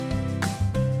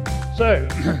So,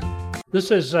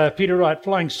 this is Peter Wright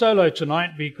flying solo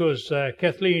tonight because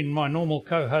Kathleen, my normal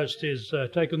co-host, is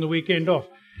taken the weekend off.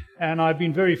 And I've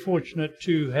been very fortunate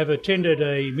to have attended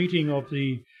a meeting of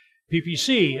the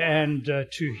PPC and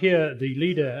to hear the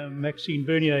leader, Maxine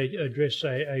address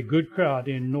a good crowd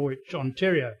in Norwich,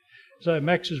 Ontario. So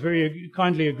Max has very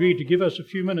kindly agreed to give us a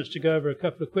few minutes to go over a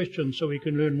couple of questions so we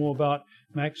can learn more about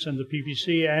Max and the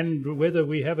PPC and whether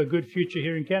we have a good future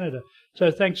here in Canada. So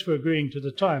thanks for agreeing to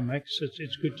the time, Max.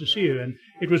 It's good to see you, and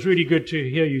it was really good to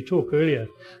hear you talk earlier.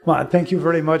 Well, thank you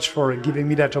very much for giving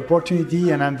me that opportunity,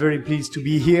 and I'm very pleased to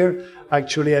be here.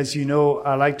 Actually, as you know,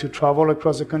 I like to travel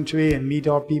across the country and meet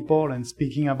our people and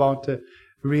speaking about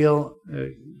real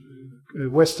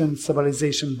Western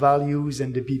civilization values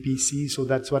and the PPC. So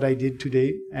that's what I did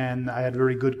today, and I had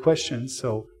very good questions.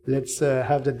 So let's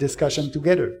have the discussion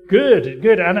together. Good.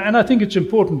 And I think it's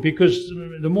important because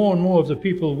the more and more of the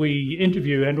people we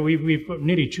interview, and we've got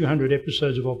nearly 200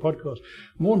 episodes of our podcast,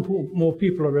 more and more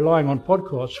people are relying on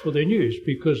podcasts for their news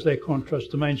because they can't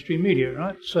trust the mainstream media,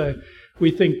 right? So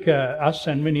we think us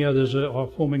and many others are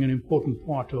forming an important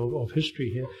part of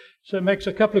history here. So Max,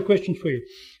 a couple of questions for you.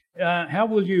 How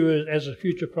will you, as a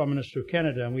future Prime Minister of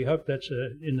Canada, and we hope that's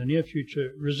in the near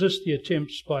future, resist the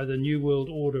attempts by the New World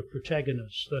Order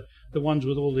protagonists, the ones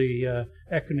with all the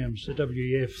acronyms, the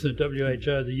WEF, the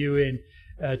WHO, the UN,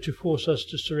 to force us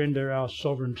to surrender our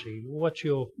sovereignty? What's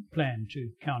your plan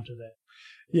to counter that?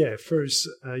 Yeah, first,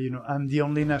 I'm the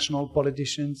only national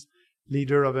politician,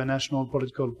 leader of a national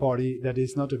political party that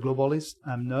is not a globalist.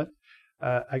 I'm not.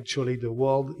 Actually, the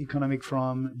World Economic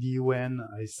Forum, the UN,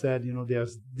 I said,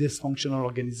 there's dysfunctional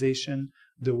organization.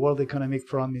 The World Economic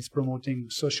Forum is promoting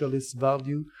socialist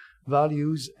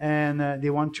values, and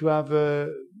they want to have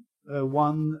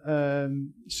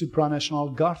one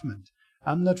supranational government.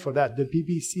 I'm not for that. The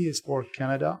PPC is for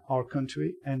Canada, our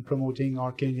country, and promoting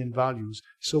our Canadian values.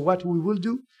 So what we will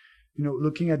do,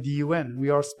 looking at the UN, we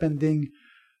are spending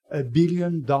 $1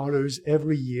 billion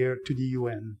every year to the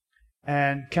UN.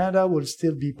 And Canada will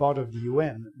still be part of the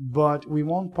UN, but we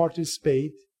won't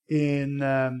participate in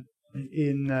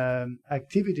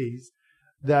activities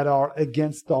that are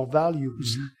against our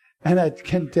values. Mm-hmm. And I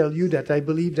can tell you that I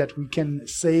believe that we can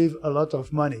save a lot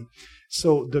of money.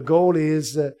 So the goal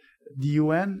is the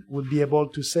UN will be able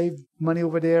to save money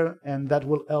over there, and that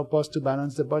will help us to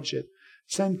balance the budget.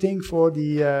 Same thing for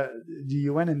the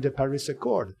UN and the Paris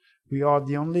Accord. We are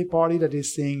the only party that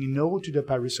is saying no to the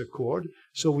Paris Accord,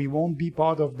 so we won't be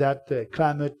part of that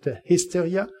climate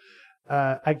hysteria.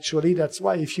 Actually, that's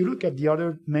why if you look at the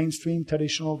other mainstream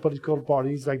traditional political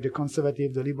parties like the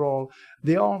Conservative, the Liberal,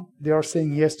 they are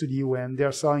saying yes to the UN, they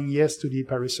are saying yes to the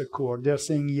Paris Accord, they are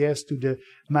saying yes to the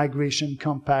migration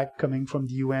compact coming from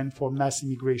the UN for mass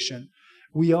immigration.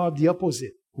 We are the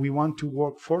opposite. We want to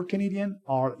work for Canadian.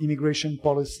 Our immigration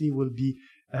policy will be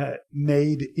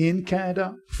made in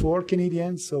Canada for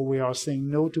Canadians, so we are saying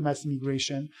no to mass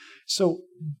immigration. So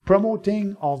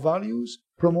promoting our values,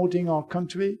 promoting our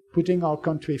country, putting our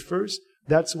country first,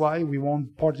 that's why we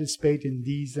won't participate in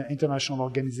these international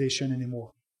organizations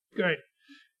anymore. Great.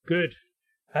 Good.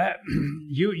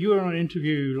 You were on an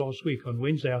interview last week on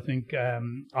Wednesday, I think.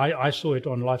 I saw it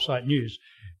on LifeSite News,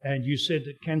 and you said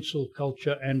that cancel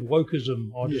culture and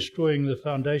wokeism are destroying the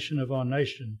foundation of our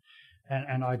nation.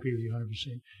 And I agree with you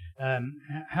 100%.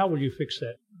 How will you fix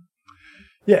that?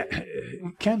 Yeah,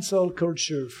 cancel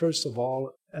culture, first of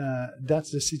all,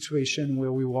 that's the situation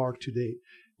where we are today.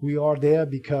 We are there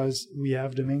because we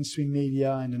have the mainstream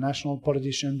media and the national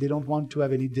politicians. They don't want to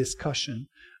have any discussion.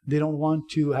 They don't want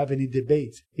to have any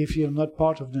debate. If you're not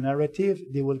part of the narrative,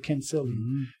 they will cancel you.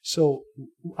 Mm-hmm. So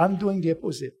I'm doing the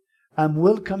opposite. I'm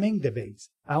welcoming debates.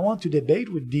 I want to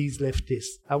debate with these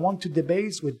leftists. I want to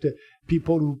debate with the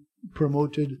people who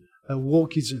promoted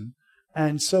wokeism.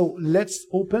 And so let's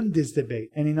open this debate.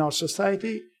 And in our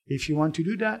society, if you want to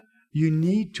do that, you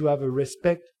need to have a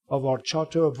respect of our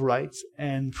Charter of Rights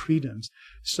and Freedoms.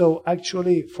 So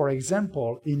actually, for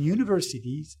example, in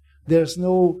universities, there's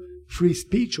no free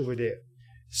speech over there.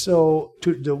 So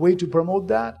the way to promote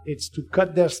that is to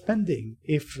cut their spending.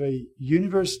 If a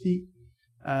university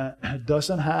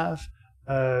doesn't have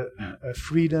a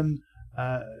freedom,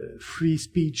 free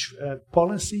speech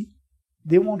policy,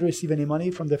 they won't receive any money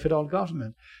from the federal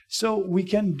government. So we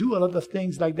can do a lot of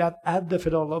things like that at the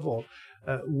federal level.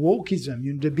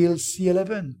 Wokeism, the Bill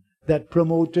C-11 that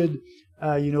promoted,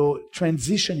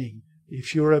 transitioning.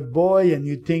 If you're a boy and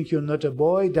you think you're not a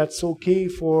boy, that's okay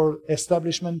for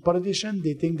establishment politicians.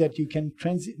 They think that you can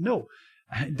transit. No,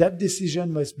 that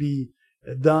decision must be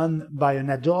done by an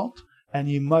adult, and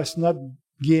you must not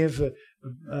give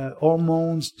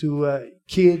hormones to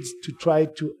kids to try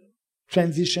to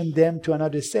transition them to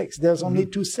another sex. There's only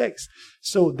two sexes.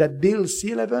 So that bill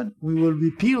C11, we will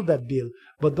repeal that bill.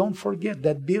 But don't forget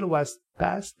that bill was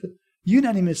passed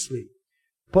unanimously.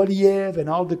 Poilievre and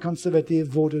all the conservatives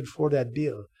voted for that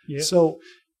bill. Yeah. So,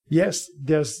 yes,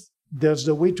 there's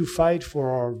the way to fight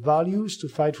for our values, to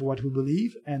fight for what we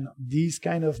believe, and these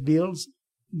kind of bills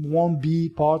won't be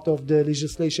part of the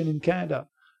legislation in Canada.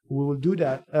 We will do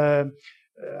that.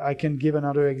 I can give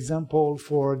another example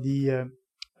for the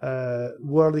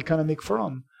World Economic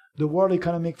Forum. The World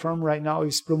Economic Forum right now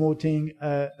is promoting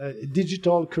a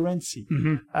digital currency.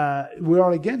 We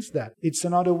are against that. It's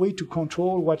another way to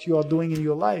control what you are doing in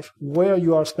your life, where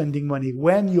you are spending money,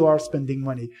 when you are spending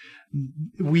money.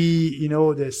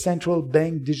 The central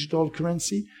bank digital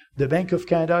currency, the Bank of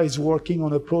Canada is working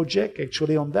on a project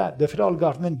actually on that. The federal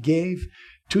government gave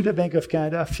to the Bank of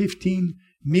Canada $15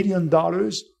 million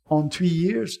on 3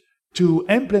 years to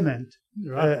implement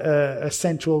a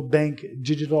central bank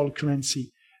digital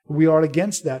currency. We are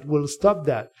against that. We'll stop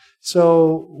that.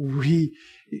 So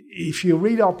if you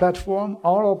read our platform,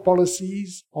 all our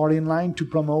policies are in line to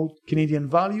promote Canadian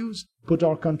values, put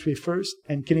our country first,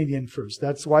 and Canadian first.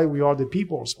 That's why we are the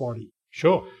People's Party.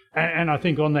 Sure. And I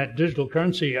think on that digital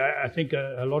currency, I think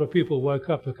a lot of people woke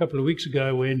up a couple of weeks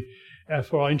ago when,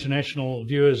 for our international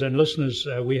viewers and listeners,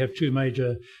 we have two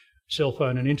major cell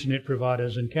phone and internet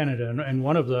providers in Canada, and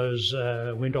one of those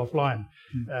went offline.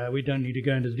 We don't need to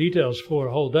go into the details for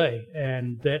a whole day,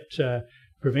 and that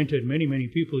prevented many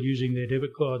people using their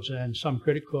debit cards and some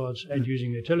credit cards and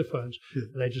using their telephones.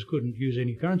 They just couldn't use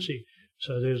any currency.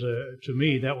 So to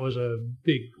me, that was a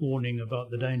big warning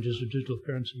about the dangers of digital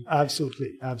currency.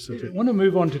 Absolutely. I want to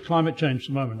move on to climate change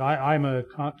for a moment. I'm a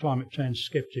climate change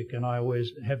skeptic, and I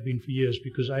always have been for years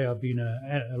because I've been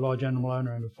a large animal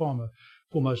owner and a farmer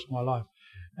for most of my life.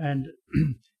 And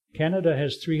Canada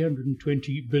has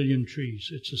 320 billion trees.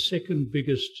 It's the second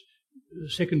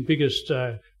biggest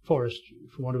forest,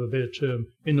 for want of a better term,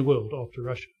 in the world after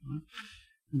Russia. Right?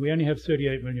 We only have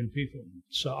 38 million people.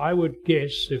 So I would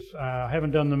guess, if I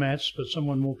haven't done the maths, but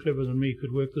someone more clever than me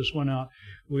could work this one out,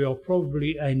 we are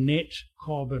probably a net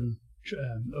carbon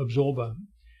absorber.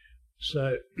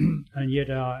 So, and yet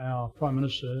our Prime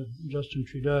Minister, Justin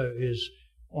Trudeau, is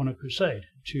on a crusade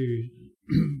to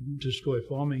destroy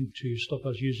farming, to stop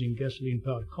us using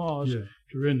gasoline-powered cars,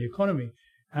 to ruin the economy.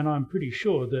 And I'm pretty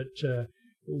sure that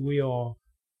we are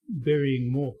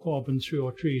burying more carbon through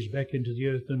our trees back into the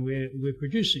earth than we're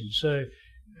producing. So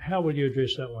how will you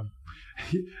address that one?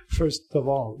 First of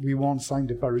all, we won't sign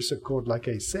the Paris Accord, like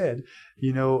I said.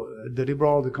 The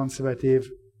Liberal, the Conservative,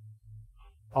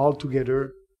 all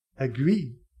together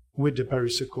agree with the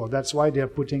Paris Accord. That's why they're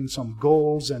putting some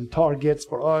goals and targets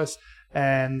for us.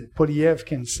 And Poilievre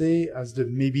can say, as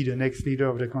maybe the next leader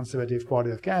of the Conservative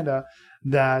Party of Canada,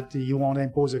 that he won't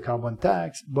impose a carbon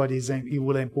tax, but he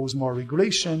will impose more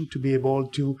regulation to be able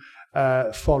to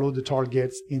follow the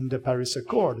targets in the Paris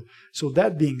Accord. So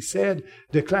that being said,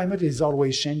 the climate is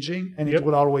always changing, and it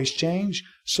will always change.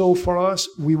 So for us,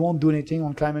 we won't do anything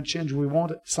on climate change. We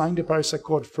won't sign the Paris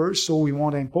Accord first, so we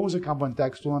won't impose a carbon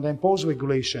tax, we won't impose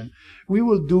regulation. We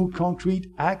will do concrete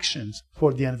actions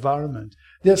for the environment.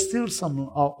 There's still some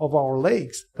of our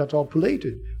lakes that are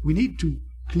polluted. We need to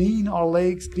clean our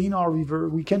lakes, clean our river.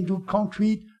 We can do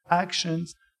concrete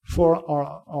actions for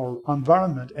our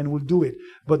environment, and we'll do it.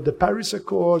 But the Paris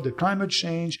Accord, the climate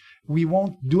change, we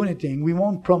won't do anything. We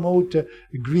won't promote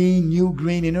new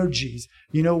green energies.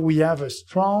 We have a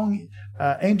strong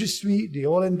industry, the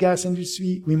oil and gas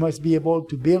industry. We must be able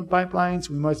to build pipelines.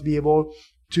 We must be able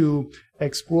to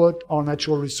exploit our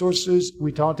natural resources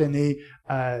without any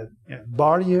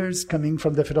barriers coming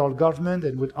from the federal government,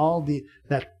 and with all the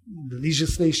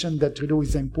legislation that Trudeau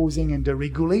is imposing and the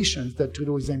regulations that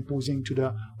Trudeau is imposing to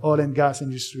the oil and gas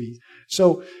industries.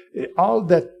 So all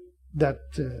that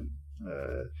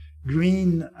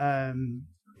green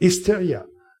hysteria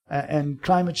and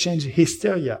climate change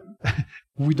hysteria,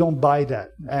 we don't buy that.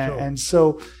 And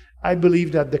so I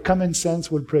believe that the common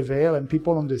sense will prevail and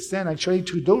people understand. Actually,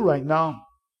 Trudeau right now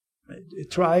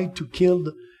tried to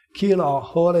kill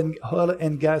our oil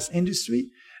and gas industry,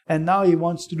 and now he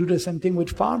wants to do the same thing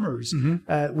with farmers,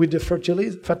 with the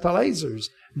fertilizers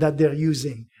that they're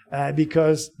using,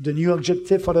 because the new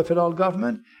objective for the federal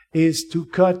government is to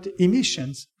cut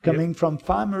emissions coming from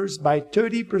farmers by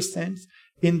 30%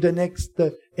 in the next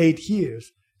 8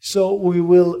 years. So we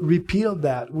will repeal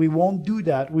that. We won't do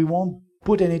that. We won't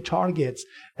put any targets.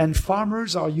 And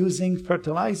farmers are using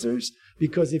fertilizers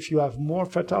because if you have more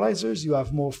fertilizers, you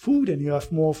have more food, and you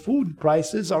have more food,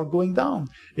 prices are going down.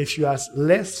 If you have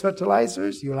less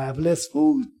fertilizers, you'll have less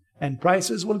food, and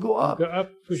prices will go up. Go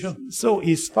up for sure. So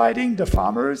he's fighting the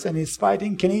farmers and he's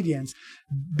fighting Canadians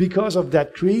because of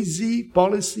that crazy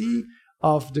policy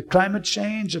of the climate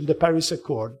change and the Paris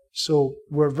Accord. So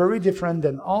we're very different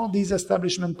than all these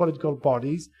establishment political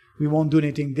parties. We won't do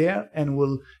anything there, and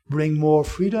we'll bring more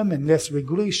freedom and less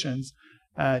regulations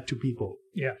to people.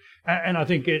 Yeah, and I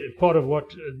think part of what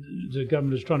the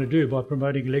government is trying to do by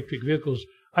promoting electric vehicles,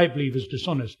 I believe, is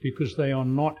dishonest, because they are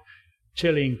not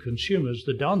telling consumers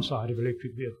the downside of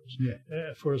electric vehicles.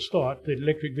 Yeah. For a start, the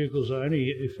electric vehicles are only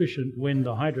efficient when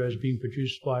the hydro is being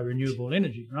produced by renewable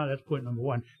energy. Right, that's point number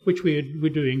one, which we're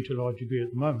doing to a large degree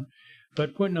at the moment.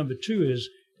 But point number two is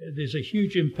there's a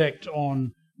huge impact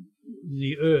on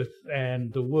the earth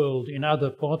and the world in other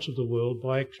parts of the world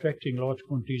by extracting large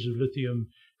quantities of lithium,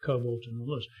 cobalt, and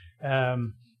all this.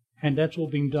 And that's all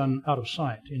being done out of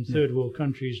sight in third world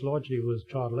countries, largely with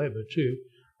child labor too,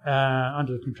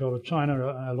 under the control of China,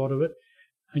 a lot of it.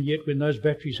 And yet when those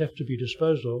batteries have to be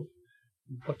disposed of,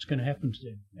 what's going to happen to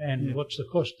them? And what's the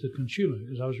cost to the consumer?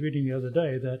 Because I was reading the other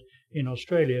day that in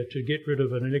Australia, to get rid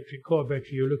of an electric car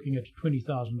battery, you're looking at a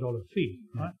 $20,000 fee,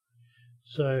 right?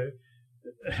 So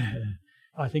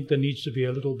I think there needs to be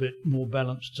a little bit more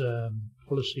balanced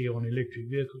policy on electric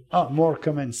vehicles. More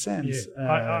common sense.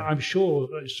 Yeah. I'm sure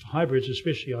hybrids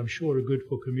especially, I'm sure, are good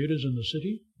for commuters in the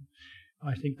city.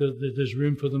 I think that there's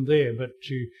room for them there, but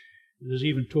there's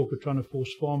even talk of trying to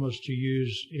force farmers to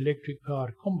use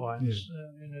electric-powered combines.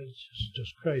 It's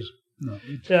just crazy. No,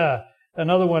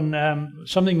 another one,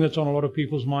 something that's on a lot of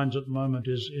people's minds at the moment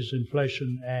is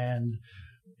inflation and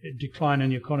decline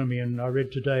in the economy. And I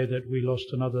read today that we lost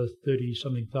another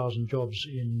 30-something thousand jobs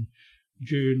in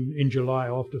July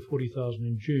after 40,000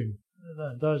 in June.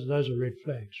 Those are red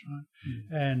flags,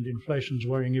 right? And inflation's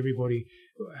worrying everybody.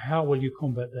 How will you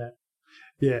combat that?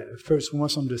 Yeah, first we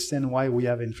must understand why we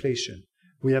have inflation.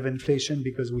 We have inflation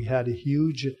because we had a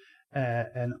huge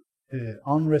and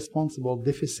unresponsible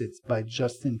deficit by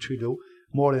Justin Trudeau,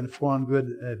 more than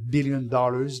 $400 billion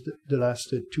the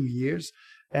last 2 years.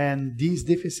 And these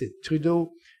deficits,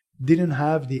 Trudeau didn't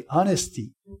have the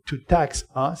honesty to tax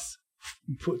us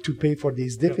to pay for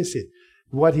these deficits.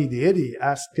 What he did, he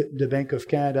asked the Bank of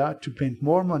Canada to print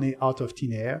more money out of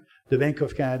thin air. The Bank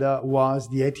of Canada was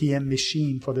the ATM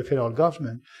machine for the federal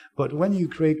government. But when you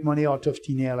create money out of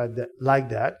thin air like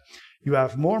that, you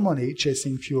have more money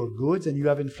chasing fewer goods and you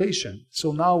have inflation.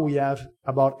 So now we have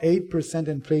about 8%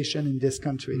 inflation in this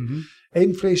country.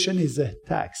 Inflation is a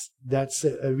tax. That's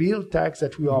a real tax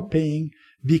that we are paying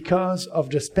because of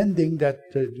the spending that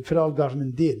the federal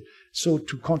government did. So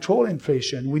to control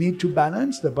inflation, we need to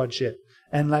balance the budget.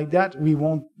 And like that, we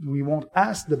won't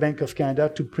ask the Bank of Canada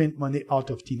to print money out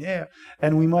of thin air.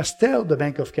 And we must tell the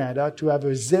Bank of Canada to have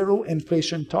a zero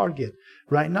inflation target.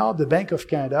 Right now, the Bank of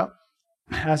Canada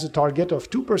has a target of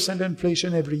 2%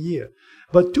 inflation every year.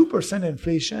 But 2%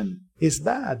 inflation is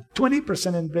bad.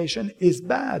 20% inflation is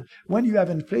bad. When you have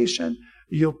inflation,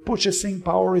 your purchasing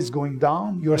power is going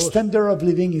down. Your standard of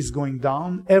living is going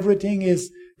down. Everything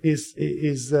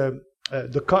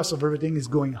the cost of everything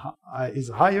is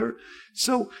higher.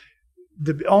 So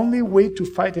the only way to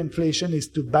fight inflation is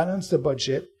to balance the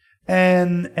budget,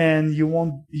 and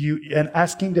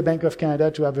asking the Bank of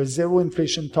Canada to have a zero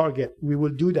inflation target. We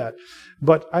will do that.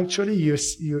 But actually,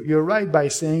 you're right by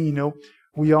saying,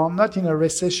 we are not in a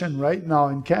recession right now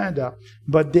in Canada,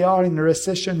 but they are in a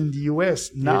recession in the US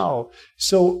now. Yes.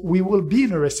 So we will be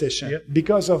in a recession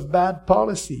because of bad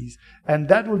policies, and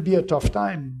that will be a tough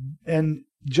time. And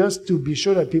just to be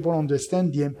sure that people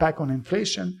understand the impact on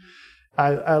inflation,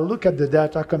 I'll look at the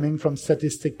data coming from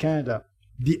Statistics Canada.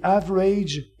 The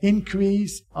average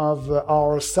increase of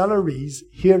our salaries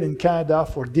here in Canada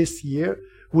for this year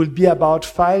will be about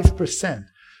 5%.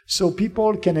 So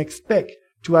people can expect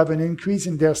to have an increase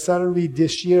in their salary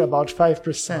this year about 5%.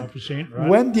 5%, right.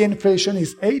 When the inflation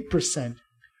is 8%,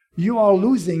 you are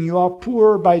losing, you are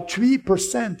poor by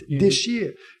 3% this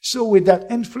year. So with that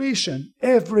inflation,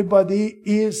 everybody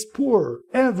is poor.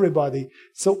 Everybody.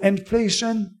 So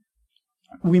inflation,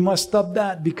 we must stop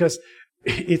that because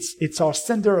it's our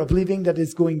standard of living that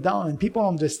is going down, and people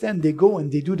understand. They go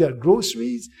and they do their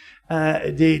groceries.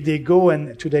 They go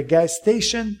and to the gas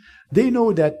station. They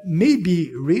know that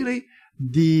maybe really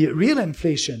the real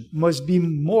inflation must be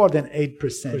more than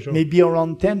 8%, sure. Maybe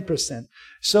around 10%.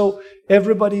 So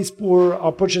everybody is poor.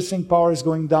 Our purchasing power is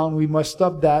going down. We must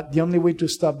stop that. The only way to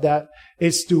stop that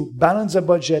is to balance the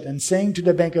budget and saying to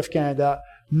the Bank of Canada,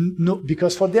 no,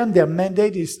 because for them, their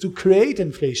mandate is to create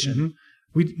inflation.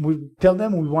 We tell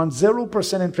them we want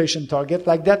 0% inflation target.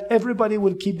 Like that, everybody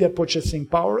will keep their purchasing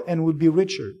power and will be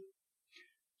richer.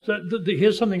 So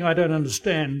here's something I don't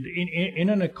understand. In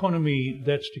an economy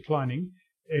that's declining,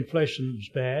 inflation's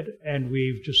bad, and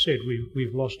we've just said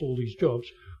we've lost all these jobs.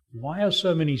 Why are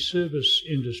so many service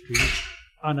industries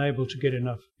unable to get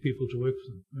enough people to work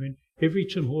for them? I mean, every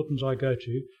Tim Hortons I go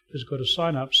to has got a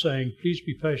sign up saying, "Please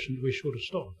be patient, we're short of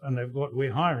staff," and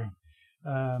we're hiring.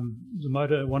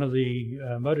 One of the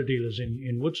motor dealers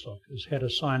in Woodstock has had a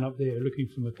sign up there looking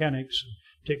for mechanics,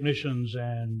 technicians,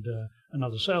 and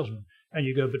another salesman. And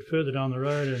you go a bit further down the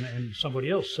road, and somebody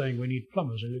else saying we need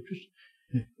plumbers, electricians.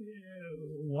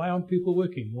 Why aren't people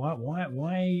working?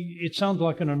 Why? It sounds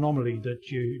like an anomaly that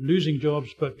you're losing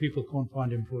jobs, but people can't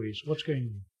find employees. What's going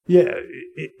on? Yeah,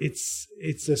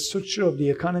 it's the structure of the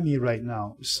economy right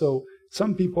now. So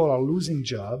some people are losing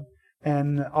job,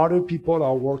 and other people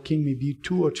are working maybe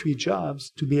 2 or 3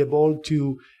 jobs to be able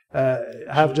to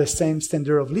have the same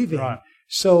standard of living. Right.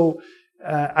 So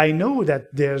I know that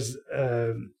there's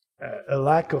a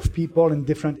lack of people in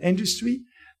different industry.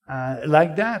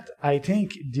 Like that, I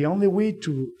think the only way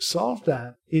to solve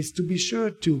that is to be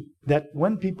sure that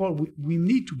when people, we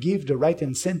need to give the right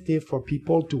incentive for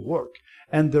people to work.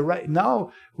 And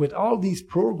now, with all these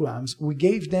programs, we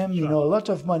gave them, a lot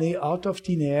of money out of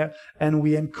thin air, and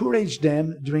we encouraged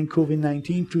them during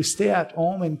COVID-19 to stay at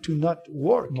home and to not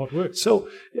work. So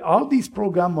all these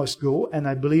programs must go, and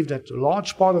I believe that a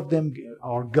large part of them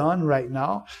are gone right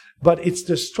now. But it's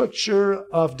the structure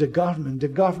of the government. The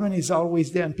government is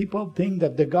always there, and people think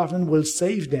that the government will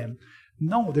save them.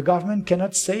 No, the government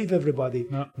cannot save everybody.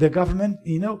 No. The government,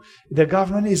 the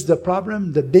government is the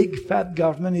problem. The big fat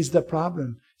government is the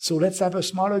problem. So let's have a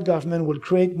smaller government. We'll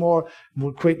create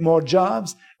more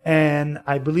jobs, and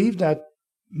I believe that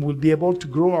we'll be able to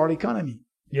grow our economy.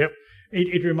 Yep.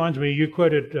 It reminds me, you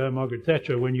quoted Margaret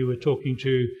Thatcher when you were talking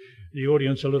to the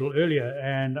audience a little earlier,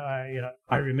 and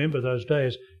I remember those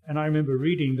days, and I remember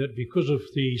reading that because of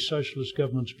the socialist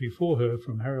governments before her,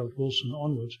 from Harold Wilson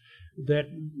onwards, that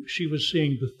she was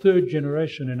seeing the third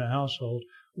generation in a household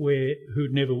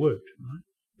who'd never worked. Right?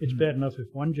 It's bad enough if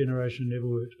one generation never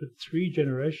worked, but 3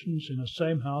 generations in the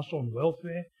same house on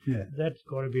welfare, that's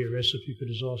got to be a recipe for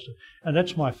disaster. And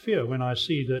that's my fear when I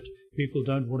see that people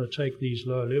don't want to take these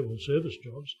lower-level service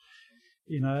jobs,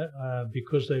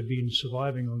 because they've been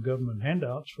surviving on government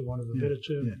handouts, for want of a better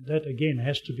term. Yeah. That, again,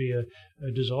 has to be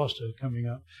a disaster coming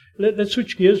up. Let's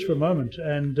switch gears for a moment,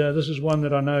 and this is one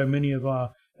that I know many of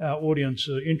our audience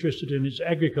are interested in. It's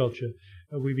agriculture.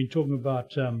 We've been talking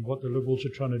about what the Liberals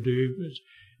are trying to do.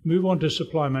 Move on to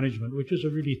supply management, which is a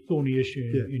really thorny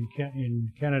issue in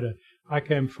Canada. I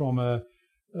came from a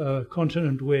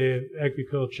continent where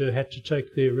agriculture had to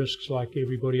take their risks like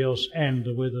everybody else, and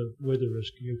the weather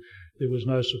risk. There was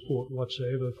no support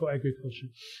whatsoever for agriculture.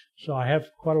 So I have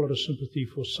quite a lot of sympathy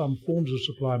for some forms of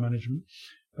supply management.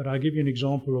 But I'll give you an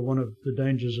example of one of the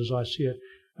dangers as I see it,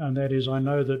 and that is I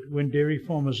know that when dairy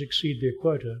farmers exceed their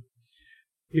quota,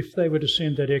 if they were to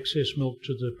send that excess milk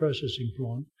to the processing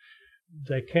plant,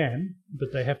 they can,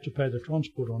 but they have to pay the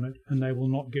transport on it, and they will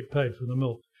not get paid for the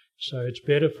milk. So it's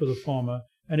better for the farmer,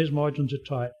 and his margins are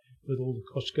tight with all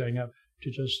the costs going up,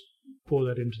 to just pour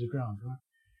that into the ground, right?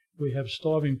 We have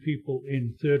starving people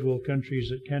in third world countries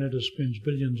that Canada spends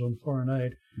billions on foreign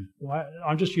aid. Why?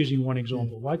 I'm just using one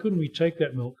example. Why couldn't we take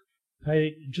that milk,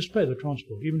 just pay the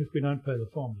transport, even if we don't pay the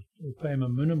farmers, or pay them a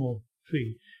minimal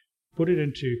fee, put it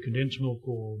into condensed milk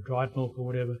or dried milk or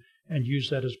whatever, and use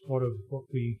that as part of what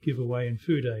we give away in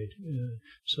food aid.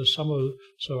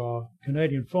 So our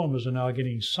Canadian farmers are now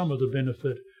getting some of the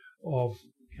benefit of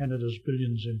Canada's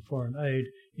billions in foreign aid,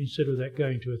 instead of that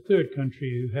going to a third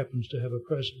country who happens to have a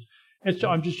process.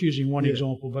 I'm just using one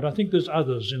example, but I think there's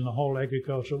others in the whole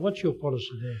agriculture. What's your policy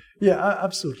there? Yeah,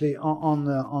 absolutely. On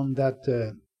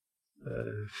that,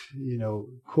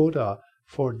 quota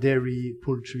for dairy,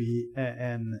 poultry,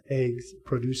 and eggs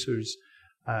producers,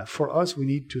 for us, we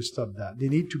need to stop that. They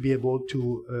need to be able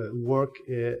to work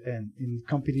in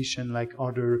competition like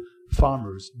other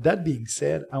farmers. That being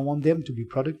said, I want them to be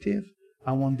productive.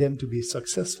 I want them to be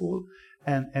successful.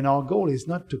 And our goal is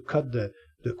not to cut the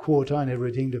quota and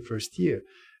everything the first year.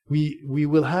 We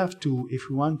will have to, if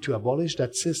we want to abolish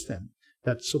that system,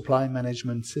 that supply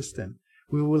management system,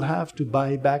 we will have to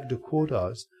buy back the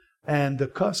quotas. And the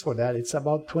cost for that, it's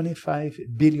about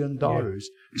 $25 billion. Yeah.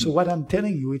 So what I'm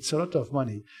telling you, it's a lot of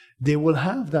money. They will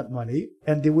have that money,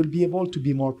 and they will be able to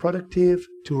be more productive,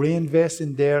 to reinvest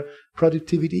in their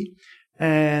productivity.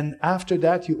 And after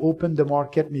that, you open the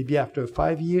market maybe after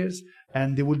 5 years,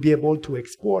 and they will be able to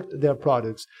export their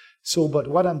products. So, but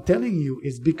what I'm telling you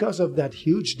is because of that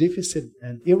huge deficit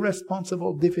and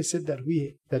irresponsible deficit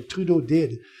that Trudeau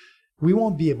did, We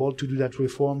won't be able to do that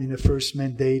reform in the first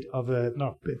mandate of a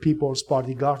People's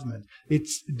Party government.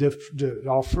 It's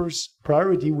our first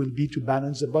priority will be to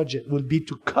balance the budget, will be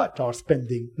to cut our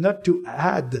spending, not to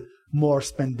add more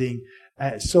spending.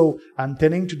 So I'm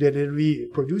telling to the dairy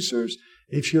producers,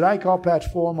 if you like our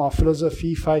platform, our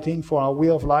philosophy, fighting for our way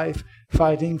of life,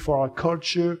 fighting for our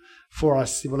culture, for our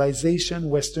civilization,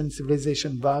 Western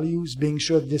civilization values, being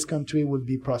sure that this country will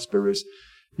be prosperous,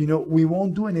 we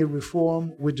won't do any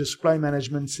reform with the supply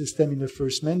management system in the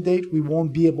first mandate. We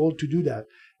won't be able to do that.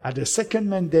 At the second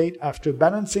mandate, after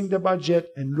balancing the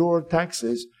budget and lower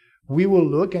taxes, we will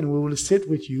look and we will sit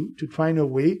with you to find a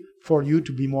way for you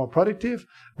to be more productive,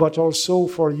 but also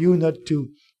for you not to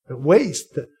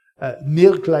waste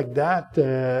milk like that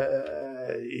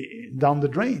down the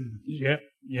drain. Yeah.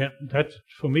 That's,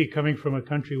 for me, coming from a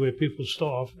country where people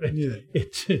starve,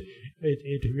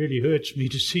 it really hurts me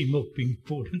to see milk being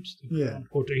poured into the ground,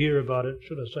 or to hear about it,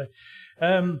 should I say.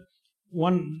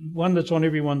 One that's on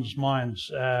everyone's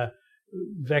minds,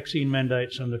 vaccine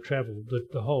mandates and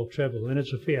the whole travel, and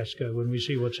it's a fiasco when we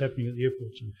see what's happening at the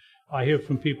airports. And I hear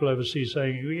from people overseas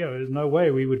saying, there's no way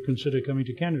we would consider coming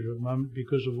to Canada at the moment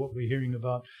because of what we're hearing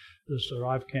about this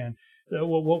ArriveCan.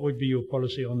 What would be your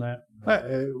policy on that?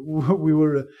 We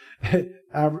will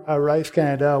Arrive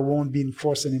Canada won't be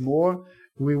enforced anymore.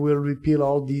 We will repeal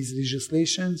all these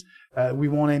legislations. We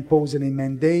won't impose any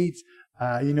mandates.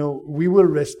 We will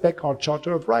respect our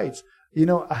Charter of Rights.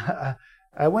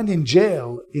 I went in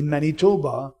jail in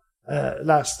Manitoba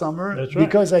last summer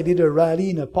because I did a rally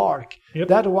in a park. Yep.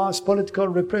 That was political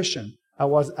repression. I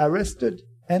was arrested,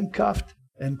 handcuffed,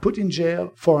 and put in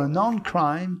jail for a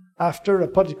non-crime after a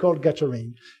political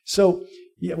gathering. So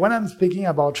when I'm speaking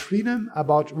about freedom,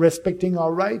 about respecting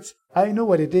our rights, I know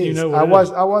what it is. I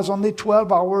was only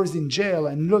 12 hours in jail,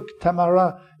 and look,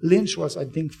 Tamara Lynch was, I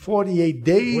think, 48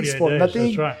 days for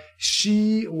nothing. That's right.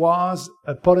 She was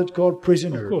a political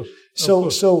prisoner. Of course.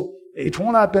 So it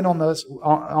won't happen on us,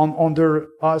 under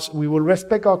us. We will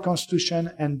respect our Constitution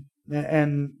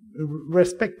and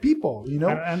respect people,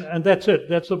 And that's it.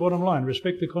 That's the bottom line.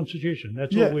 Respect the Constitution.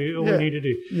 That's all we need to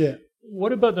do. Yeah.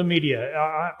 What about the media?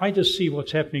 I just see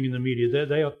what's happening in the media.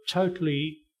 They are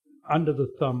totally under the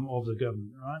thumb of the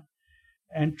government, right?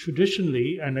 And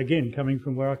traditionally, and again, coming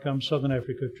from where I come, Southern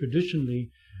Africa,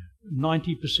 traditionally,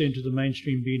 90% of the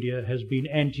mainstream media has been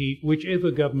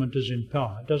whichever government is in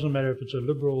power. It doesn't matter if it's a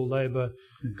Liberal, Labour,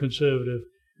 Conservative.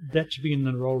 That's been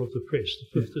the role of the press.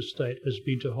 The fifth estate has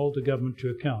been to hold the government to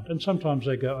account. And sometimes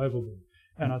they go overboard.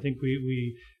 And I think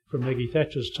we from Maggie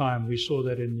Thatcher's time, we saw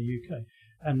that in the UK.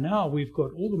 And now we've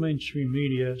got all the mainstream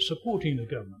media supporting the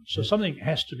government. So something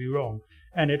has to be wrong.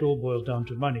 And it all boils down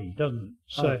to money, doesn't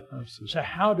it? So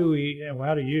how do you,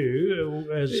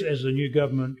 as a new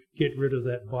government, get rid of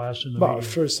that bias in the media?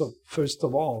 First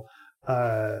of all,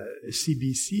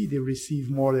 CBC, they receive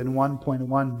more than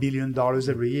 $1.1 billion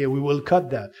every year. We will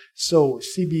cut that. So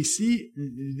CBC,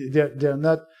 they're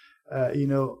not,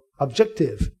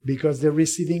 objective because they're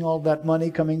receiving all that money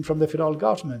coming from the federal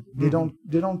government. They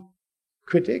don't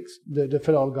critique the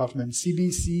federal government.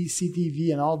 CBC,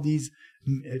 CTV, and all these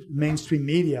mainstream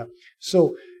media.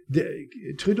 So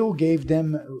Trudeau gave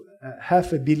them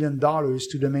 $500 million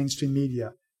to the mainstream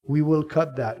media. We will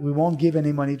cut that. We won't give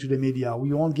any money to the media.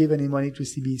 We won't give any money to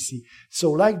CBC.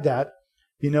 So like that,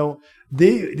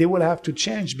 they will have to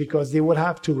change because they will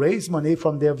have to raise money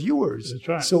from their viewers. That's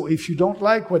right. So if you don't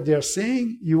like what they're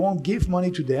saying, you won't give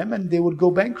money to them and they will go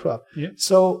bankrupt. Yeah.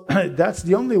 So that's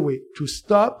the only way to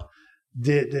stop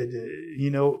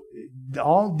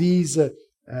all these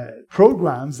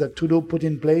programs that Trudeau put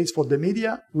in place for the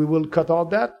media. We will cut all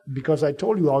that because I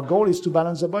told you our goal is to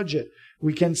balance the budget.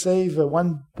 We can save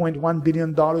 $1.1 billion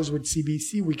with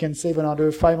CBC. We can save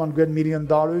another $500 million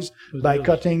by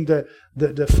cutting the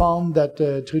fund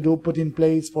that Trudeau put in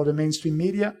place for the mainstream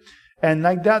media. And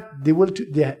like that, they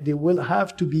will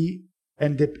have to be,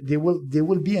 and they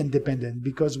will be independent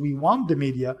because we want the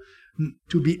media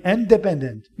to be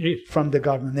independent from the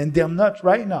government, and they're not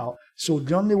right now. So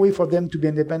the only way for them to be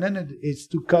independent is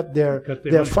to cut their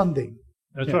funding.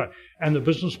 That's right. And the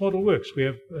business model works. We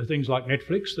have things like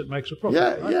Netflix that makes a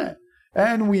profit. Yeah.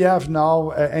 And we have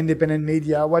now independent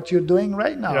media, what you're doing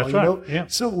right now. That's right. Yeah.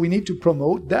 So we need to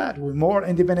promote that with more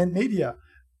independent media.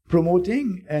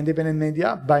 Promoting independent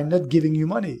media by not giving you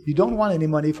money. You don't want any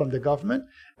money from the government.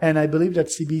 And I believe that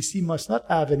CBC must not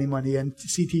have any money, and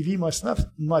CTV must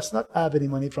not have any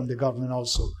money from the government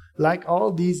also. Like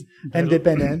all these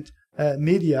independent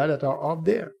media that are out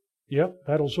there. Yep,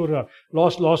 that'll sort it out.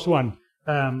 Last one.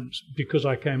 Because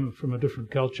I came from a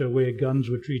different culture where guns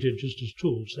were treated just as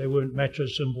tools. They weren't macho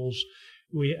symbols.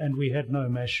 we had no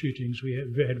mass shootings. We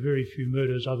had very few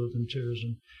murders other than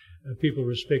terrorism. People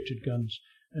respected guns.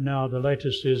 And now the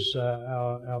latest is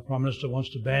our Prime Minister wants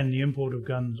to ban the import of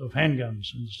guns, of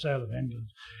handguns, and the sale of handguns.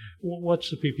 What's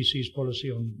the PPC's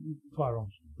policy on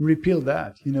firearms? Repeal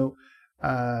that.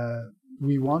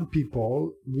 We want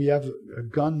people. We have a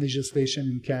gun legislation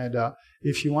in Canada.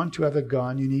 If you want to have a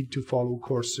gun, you need to follow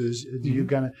courses.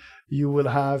 Mm-hmm. You will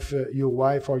have your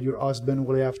wife or your husband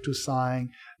will have to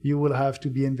sign. You will have to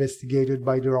be investigated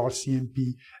by the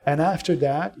RCMP. And after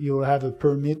that, you will have a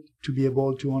permit to be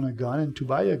able to own a gun and to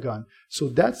buy a gun. So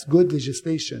that's good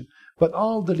legislation. But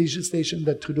all the legislation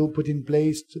that Trudeau put in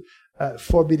place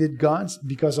forbidden guns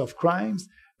because of crimes,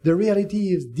 the reality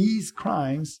is these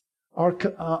crimes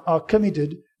are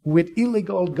committed with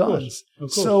illegal guns. Of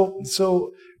course.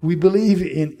 So we believe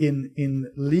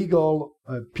in legal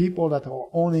people that are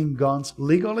owning guns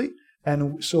legally,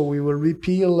 and so we will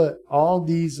repeal all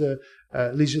these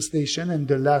legislation. And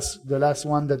the last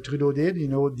one that Trudeau did,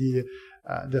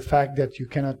 the fact that you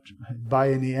cannot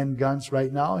buy any handguns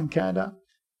right now in Canada.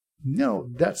 No,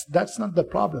 that's not the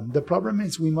problem. The problem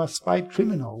is we must fight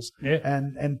criminals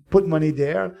and put money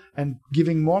there and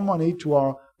giving more money to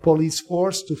our police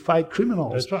force to fight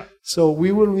criminals. That's right. So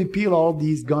we will repeal all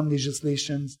these gun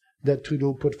legislations that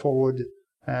Trudeau put forward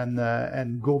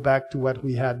and go back to what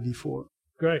we had before.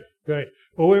 Great.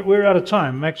 Well, we're out of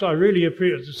time, Max. I really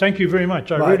appreciate. Thank you very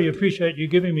much. I really appreciate you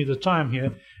giving me the time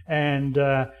here. And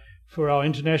for our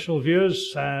international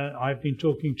viewers, I've been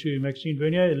talking to Maxine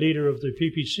Bernier, leader of the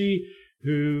PPC,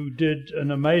 who did an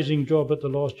amazing job at the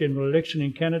last general election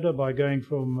in Canada by going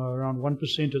from around 1%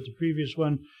 at the previous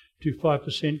one to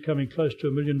 5%, coming close to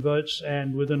 1 million votes,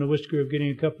 and within a whisker of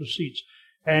getting a couple of seats.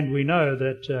 And we know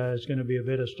that it's going to be a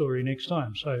better story next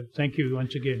time. So thank you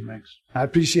once again, Max. I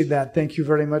appreciate that. Thank you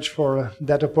very much for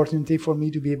that opportunity for me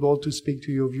to be able to speak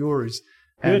to your viewers.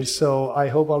 Good. And so I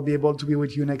hope I'll be able to be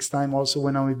with you next time also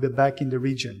when I will be back in the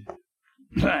region.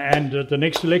 And at the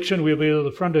next election, we'll be at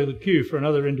the front of the queue for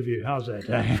another interview. How's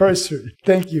that? First,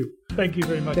 thank you. Thank you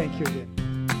very much. Thank you again.